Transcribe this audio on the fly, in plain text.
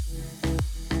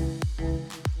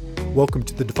Welcome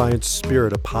to The Defiant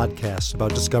Spirit, a podcast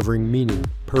about discovering meaning,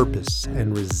 purpose,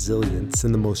 and resilience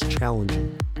in the most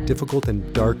challenging, difficult,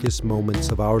 and darkest moments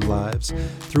of our lives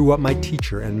through what my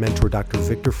teacher and mentor, Dr.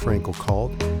 Viktor Frankl,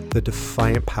 called the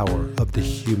defiant power of the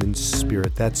human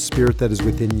spirit. That spirit that is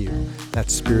within you, that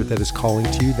spirit that is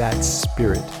calling to you, that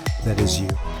spirit that is you.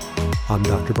 I'm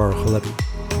Dr. Baruch Halevi.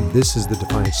 This is The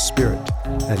Defiant Spirit.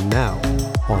 And now,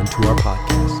 on to our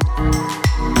podcast.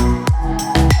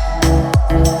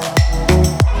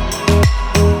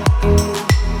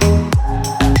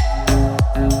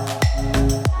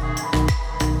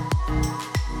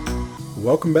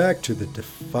 Welcome back to the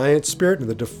Defiant Spirit and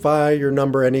the Defy Your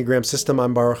Number Enneagram System.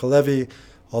 I'm Baruch Halevi,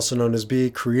 also known as B,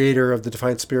 creator of the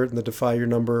Defiant Spirit and the Defy Your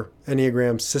Number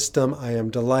Enneagram System. I am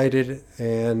delighted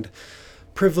and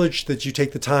privileged that you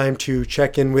take the time to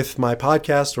check in with my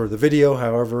podcast or the video,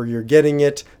 however you're getting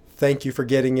it. Thank you for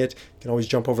getting it. You can always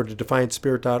jump over to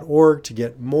defiantspirit.org to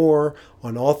get more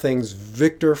on all things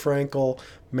Viktor Frankl,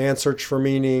 Man's Search for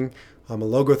Meaning. I'm a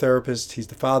logotherapist. He's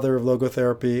the father of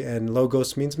logotherapy, and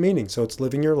logos means meaning. So it's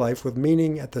living your life with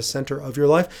meaning at the center of your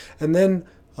life, and then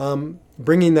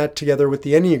bringing that together with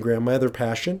the Enneagram, my other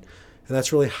passion, and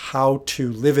that's really how to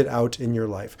live it out in your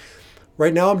life.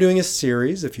 Right now I'm doing a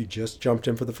series, if you just jumped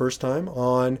in for the first time,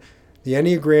 on the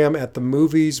Enneagram at the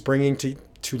movies, bringing to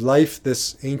life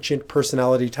this ancient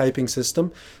personality typing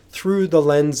system through the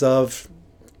lens of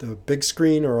the big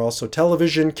screen or also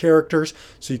television characters.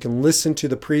 So you can listen to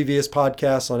the previous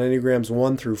podcasts on Enneagrams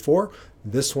 1 through 4.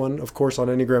 This one, of course, on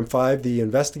Enneagram 5, the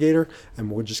Investigator, and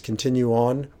we'll just continue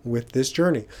on with this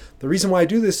journey. The reason why I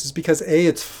do this is because A,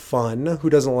 it's fun.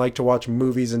 Who doesn't like to watch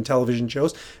movies and television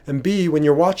shows? And B, when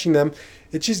you're watching them,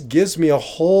 it just gives me a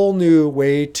whole new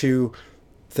way to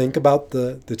think about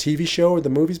the TV show or the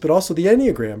movies, but also the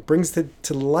Enneagram. Brings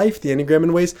to life the Enneagram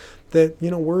in ways that,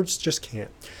 words just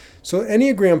can't. So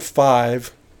Enneagram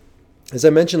 5, as I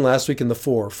mentioned last week in the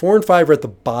 4 and 5 are at the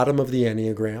bottom of the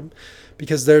Enneagram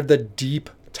because they're the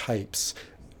deep types.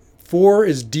 4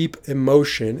 is deep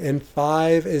emotion and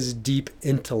 5 is deep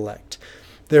intellect.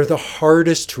 They're the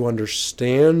hardest to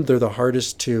understand. They're the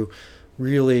hardest to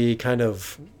really kind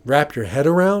of wrap your head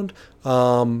around.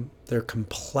 They're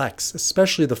complex,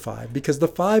 especially the 5, because the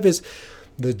 5 is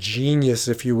the genius,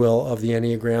 if you will, of the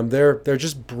Enneagram. They're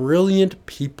just brilliant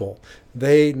people.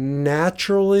 They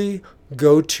naturally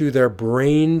go to their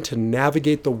brain to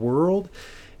navigate the world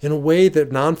in a way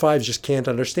that non-5s just can't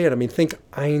understand. I mean, think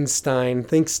Einstein,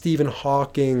 think Stephen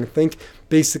Hawking, think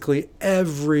basically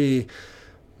every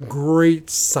great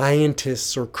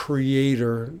scientist or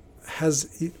creator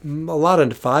has a lot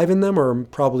of 5 in them, or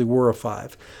probably were a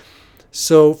 5.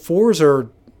 So 4s are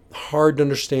hard to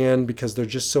understand because they're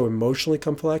just so emotionally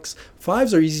complex.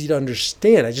 5s are easy to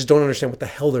understand. I just don't understand what the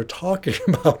hell they're talking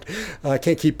about. I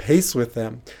can't keep pace with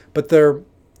them. But they're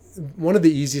one of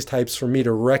the easiest types for me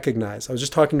to recognize. I was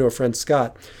just talking to a friend,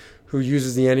 Scott, who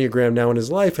uses the Enneagram now in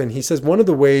his life, and he says one of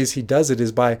the ways he does it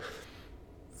is by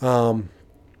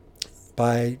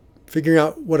figuring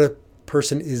out what a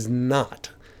person is not.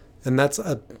 And that's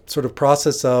a sort of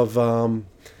process of,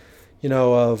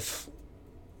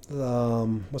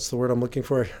 what's the word I'm looking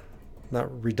for?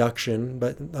 Not reduction,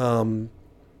 but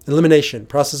elimination.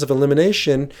 Process of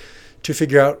elimination to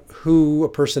figure out who a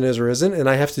person is or isn't. And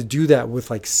I have to do that with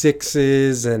like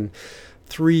 6s and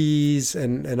 3s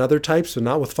and other types, but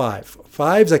not with 5.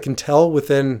 5s I can tell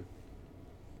within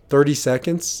 30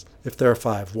 seconds if they're a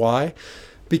 5. Why?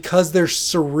 Because they're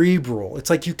cerebral. It's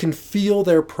like you can feel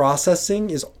their processing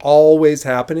is always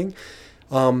happening.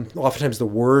 Oftentimes the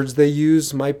words they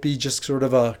use might be just sort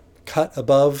of a cut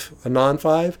above a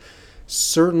non-5.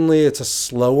 Certainly it's a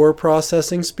slower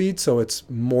processing speed, so it's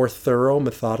more thorough,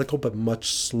 methodical, but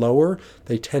much slower.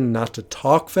 They tend not to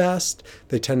talk fast.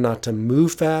 They tend not to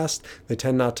move fast. They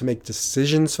tend not to make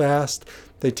decisions fast.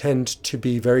 They tend to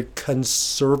be very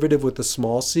conservative with the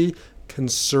small c,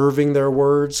 conserving their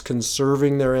words,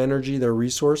 conserving their energy, their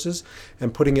resources,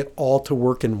 and putting it all to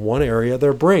work in one area,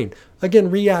 their brain.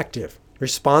 Again, reactive.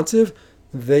 Responsive,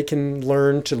 they can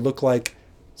learn to look like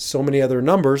so many other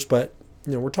numbers, but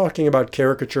we're talking about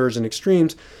caricatures and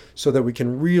extremes so that we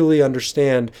can really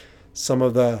understand some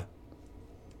of the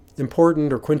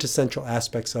important or quintessential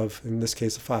aspects of, in this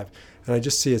case, a 5. And I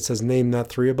just see it says name that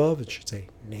 3 above. It should say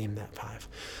name that 5.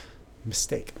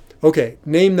 Mistake. Okay,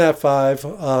 name that 5.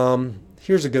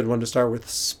 Here's a good one to start with.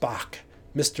 Spock.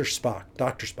 Mr. Spock.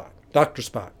 Dr. Spock. Dr.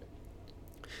 Spock.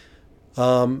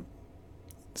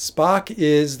 Spock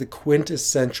is the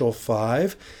quintessential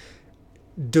 5,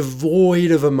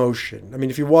 devoid of emotion. I mean,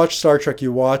 if you watch Star Trek,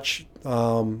 you watch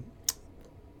Spock,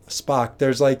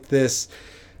 there's like this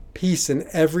peace. And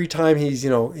every time he's,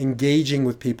 engaging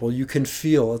with people, you can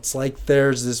feel it's like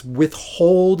there's this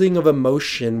withholding of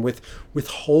emotion,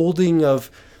 withholding of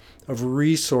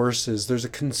resources. There's a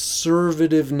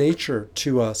conservative nature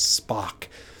to Spock.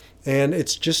 And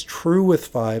it's just true with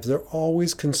fives. They're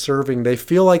always conserving. They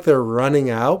feel like they're running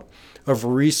out of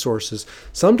resources.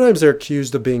 Sometimes they're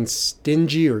accused of being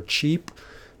stingy or cheap.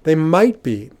 They might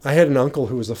be. I had an uncle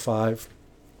who was a five,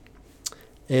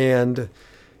 and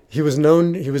he was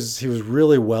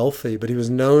really wealthy, but he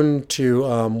was known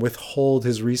to withhold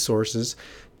his resources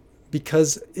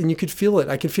because, and you could feel it.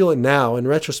 I can feel it now in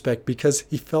retrospect, because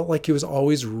he felt like he was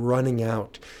always running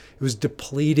out. It was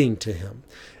depleting to him.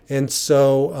 And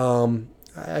so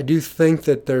I do think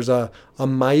that there's a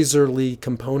miserly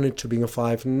component to being a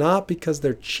five, not because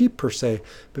they're cheap per se,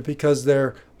 but because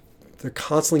they're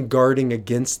constantly guarding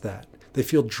against that. They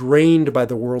feel drained by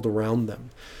the world around them.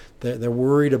 They're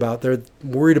worried about the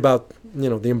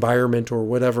environment or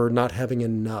whatever, not having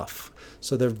enough.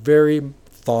 So they're very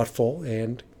thoughtful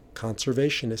and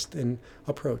conservationist in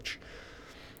approach.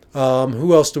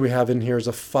 Who else do we have in here as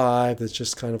a five that's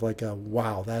just kind of like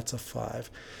wow, that's a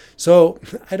five? So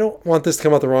I don't want this to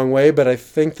come out the wrong way, but I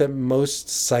think that most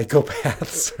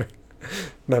psychopaths,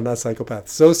 no, not psychopaths,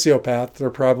 sociopaths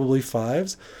are probably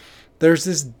fives. There's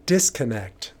this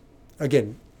disconnect.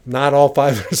 Again, not all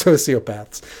fives are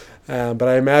sociopaths, but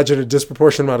I imagine a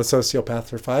disproportionate amount of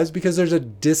sociopaths are fives, because there's a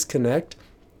disconnect,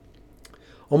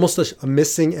 almost a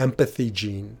missing empathy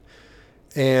gene.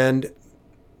 And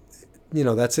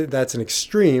that's an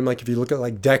extreme. Like if you look at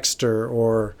like Dexter,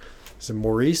 or is it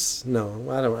Maurice? No,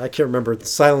 I can't remember. The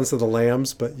Silence of the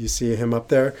Lambs, but you see him up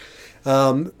there.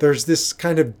 There's this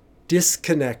kind of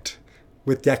disconnect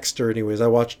with Dexter. Anyways, I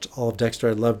watched all of Dexter.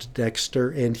 I loved Dexter,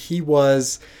 and he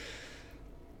was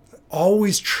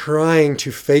always trying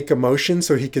to fake emotion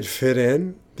so he could fit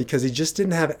in, because he just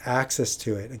didn't have access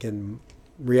to it. Again,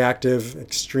 reactive,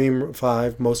 extreme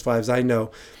five. Most fives I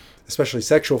know, especially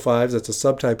sexual fives, that's a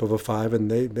subtype of a five,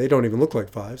 and they don't even look like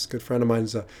fives. A good friend of mine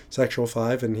is a sexual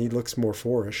five, and he looks more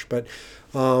four-ish. But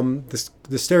the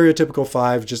stereotypical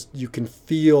five, just you can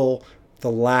feel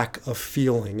the lack of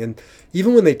feeling. And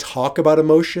even when they talk about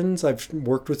emotions, I've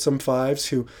worked with some fives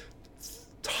who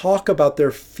talk about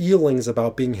their feelings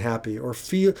about being happy, or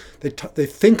they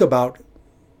think about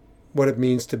what it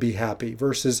means to be happy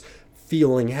versus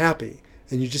feeling happy.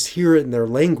 And you just hear it in their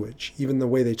language, even the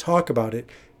way they talk about it.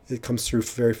 It comes through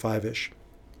very five-ish.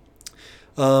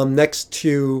 Next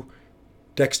to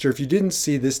Dexter, if you didn't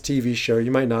see this TV show,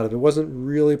 you might not have. It wasn't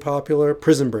really popular.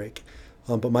 Prison Break.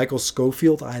 But Michael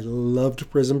Scofield, I loved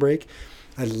Prison Break.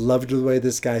 I loved the way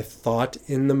this guy thought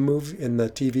in the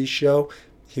TV show.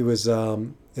 He was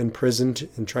imprisoned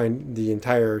and the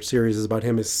entire series is about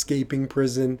him escaping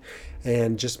prison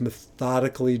and just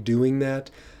methodically doing that.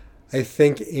 I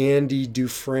think Andy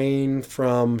Dufresne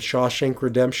from Shawshank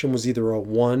Redemption was either a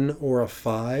 1 or a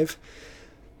 5.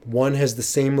 1 has the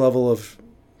same level of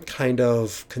kind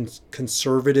of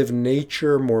conservative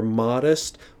nature, more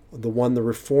modest. The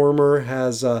reformer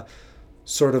has a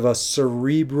sort of a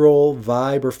cerebral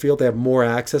vibe or feel. They have more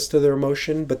access to their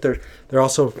emotion, but they're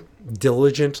also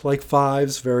diligent like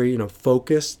fives, very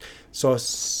focused. So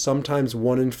sometimes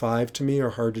 1 and 5 to me are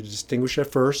hard to distinguish at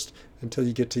first, until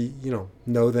you get to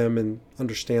know them and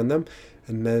understand them,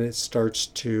 and then it starts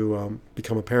to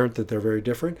become apparent that they're very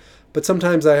different. But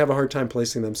sometimes I have a hard time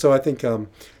placing them. So I think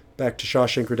back to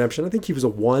Shawshank Redemption, I think he was a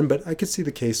 1, but I could see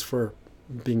the case for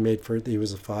being made for it that he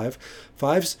was a 5.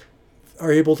 Fives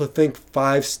are able to think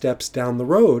 5 steps down the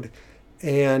road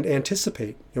and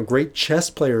anticipate. Great chess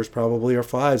players probably are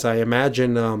 5s. I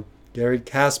imagine Garry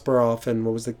Kasparov and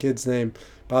what was the kid's name,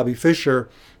 Bobby Fischer,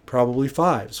 probably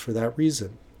 5s for that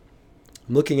reason.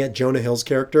 I'm looking at Jonah Hill's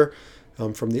character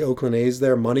from the Oakland A's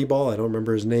there, Moneyball. I don't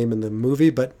remember his name in the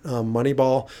movie, but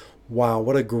Moneyball, wow,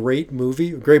 what a great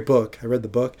movie, a great book. I read the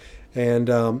book, and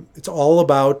it's all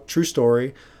about, true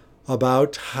story,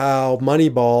 about how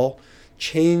Moneyball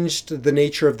changed the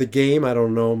nature of the game. I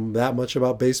don't know that much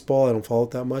about baseball. I don't follow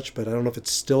it that much, but I don't know if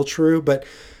it's still true. But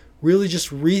really just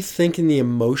rethinking the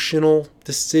emotional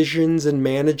decisions and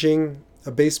managing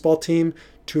a baseball team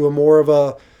to a more of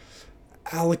a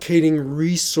allocating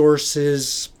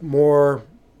resources more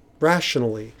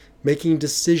rationally, making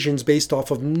decisions based off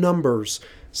of numbers,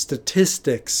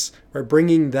 statistics, right?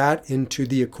 Bringing that into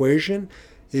the equation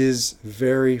is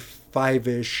very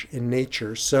five-ish in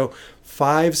nature. So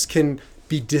 5s can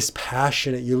be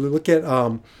dispassionate. You look at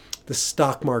the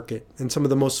stock market, and some of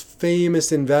the most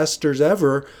famous investors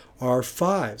ever are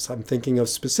 5s. I'm thinking of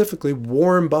specifically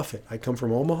Warren Buffett. I come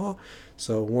from Omaha,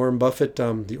 so Warren Buffett,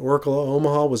 the Oracle of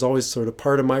Omaha was always sort of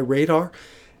part of my radar.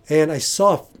 And I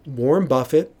saw Warren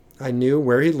Buffett. I knew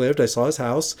where he lived. I saw his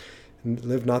house and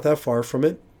lived not that far from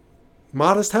it.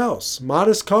 Modest house,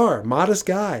 modest car, modest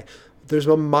guy. There's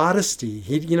a modesty.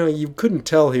 You couldn't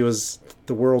tell he was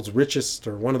the world's richest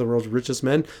or one of the world's richest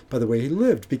men by the way he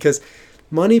lived, because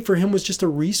money for him was just a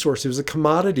resource. It was a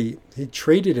commodity. He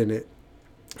traded in it.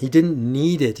 He didn't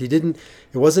need it. It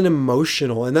wasn't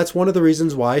emotional. And that's one of the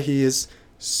reasons why he is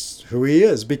who he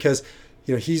is, because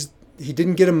he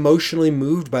didn't get emotionally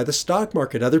moved by the stock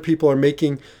market. Other people are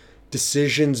making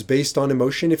decisions based on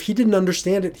emotion. If he didn't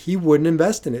understand it, he wouldn't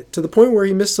invest in it, to the point where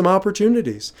he missed some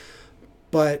opportunities.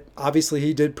 But obviously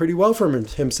he did pretty well for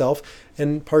himself.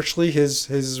 And partially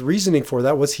his reasoning for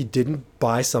that was he didn't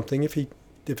buy something if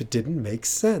it didn't make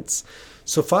sense.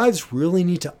 So fives really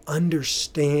need to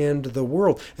understand the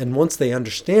world. And once they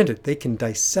understand it, they can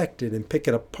dissect it and pick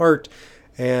it apart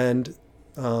and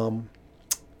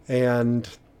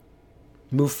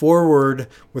move forward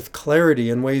with clarity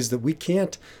in ways that we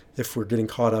can't if we're getting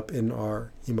caught up in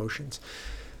our emotions.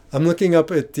 I'm looking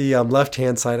up at the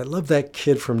left-hand side. I love that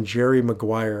kid from Jerry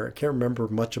Maguire. I can't remember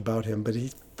much about him, but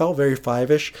he felt very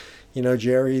five-ish.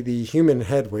 Jerry, the human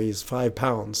head weighs 5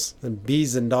 pounds, and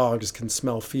bees and dogs can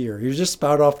smell fear. He was just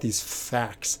spout off these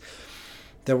facts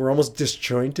that were almost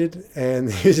disjointed,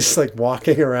 and he was just like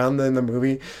walking around in the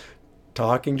movie,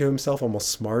 talking to himself, almost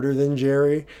smarter than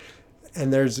Jerry.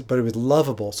 But it was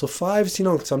lovable. So fives,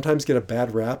 sometimes get a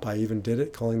bad rap. I even did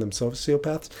it, calling them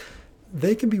sociopaths.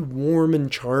 They can be warm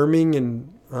and charming,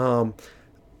 and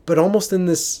but almost in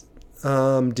this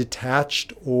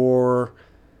detached or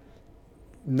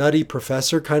nutty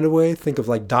professor kind of way. Think of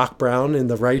like Doc Brown in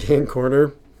the right-hand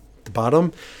corner, the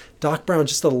bottom. Doc Brown,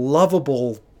 just a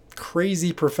lovable,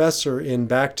 crazy professor in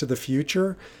Back to the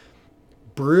Future.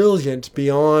 Brilliant,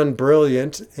 beyond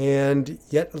brilliant, and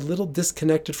yet a little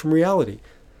disconnected from reality.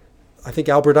 I think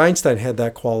Albert Einstein had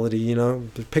that quality,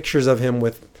 the pictures of him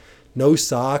with no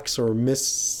socks or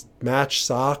mismatched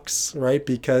socks, right?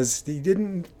 Because he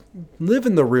didn't live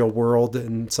in the real world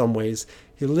in some ways.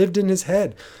 He lived in his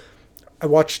head. I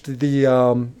watched it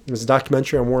was a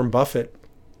documentary on Warren Buffett,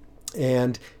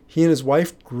 and he and his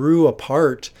wife grew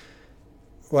apart.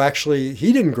 Well, actually,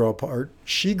 he didn't grow apart.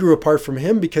 She grew apart from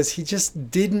him because he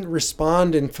just didn't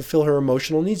respond and fulfill her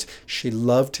emotional needs. She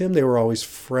loved him. They were always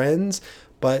friends,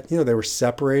 but, they were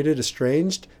separated,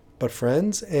 estranged, but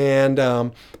friends. And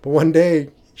but one day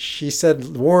she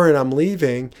said, "Warren, I'm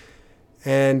leaving."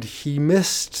 And he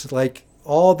missed like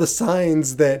all the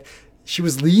signs that she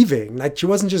was leaving. Like, she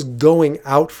wasn't just going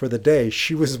out for the day.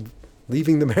 She was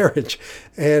leaving the marriage.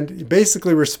 And he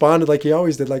basically responded like he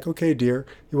always did, like, "Okay, dear."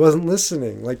 He wasn't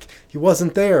listening. Like, he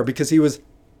wasn't there because he was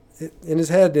in his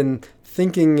head and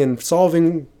thinking and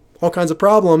solving all kinds of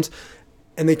problems,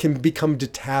 and they can become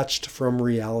detached from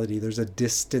reality. There's a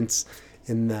distance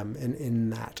in them and in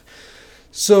that.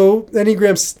 So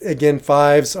Enneagrams, again,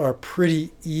 fives are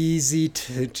pretty easy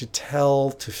to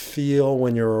tell, to feel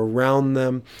when you're around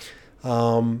them.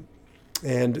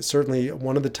 And certainly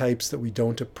one of the types that we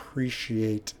don't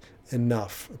appreciate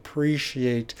enough.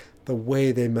 Appreciate the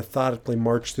way they methodically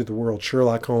march through the world.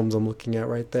 Sherlock Holmes, I'm looking at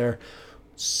right there.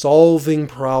 Solving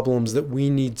problems that we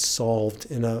need solved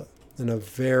in a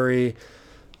very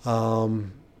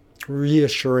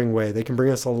reassuring way. They can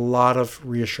bring us a lot of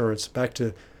reassurance. Back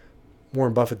to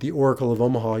Warren Buffett, the Oracle of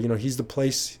Omaha. He's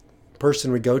the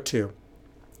person we go to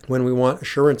when we want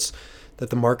assurance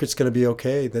that the market's going to be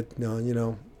okay, that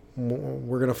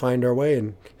we're going to find our way,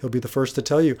 and he'll be the first to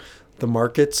tell you the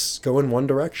markets go in one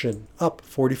direction, up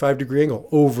 45-degree angle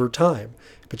over time.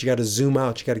 But you got to zoom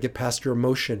out, you got to get past your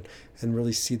emotion and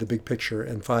really see the big picture,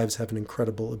 and fives have an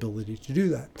incredible ability to do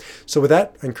that. So with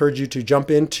that, I encourage you to jump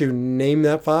in to Name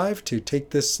That Five, to take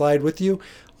this slide with you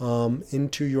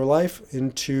into your life,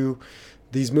 into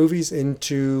these movies,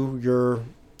 into your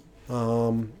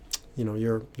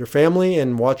your family,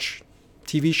 and watch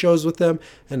TV shows with them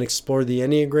and explore the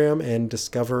Enneagram and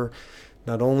discover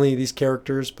not only these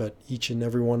characters, but each and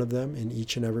every one of them in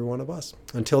each and every one of us.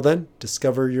 Until then,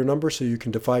 discover your number so you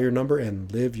can defy your number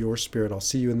and live your spirit. I'll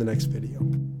see you in the next video.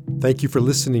 Thank you for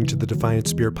listening to the Defiant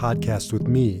Spirit podcast with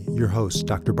me, your host,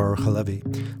 Dr. Baruch Halevi.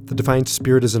 The Defiant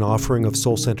Spirit is an offering of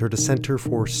Soul Centered, a center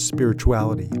for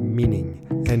spirituality, meaning,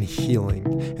 and healing.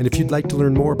 And if you'd like to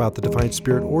learn more about the Defiant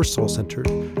Spirit or Soul Centered,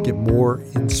 get more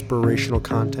inspirational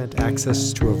content,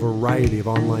 access to a variety of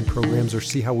online programs, or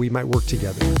see how we might work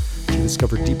together to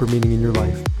discover deeper meaning in your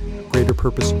life, greater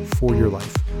purpose for your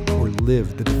life, or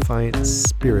live the Defiant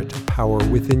Spirit power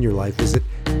within your life, visit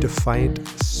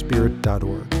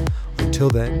defiantspirit.org. Until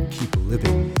then, keep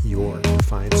living your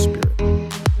Defiant Spirit.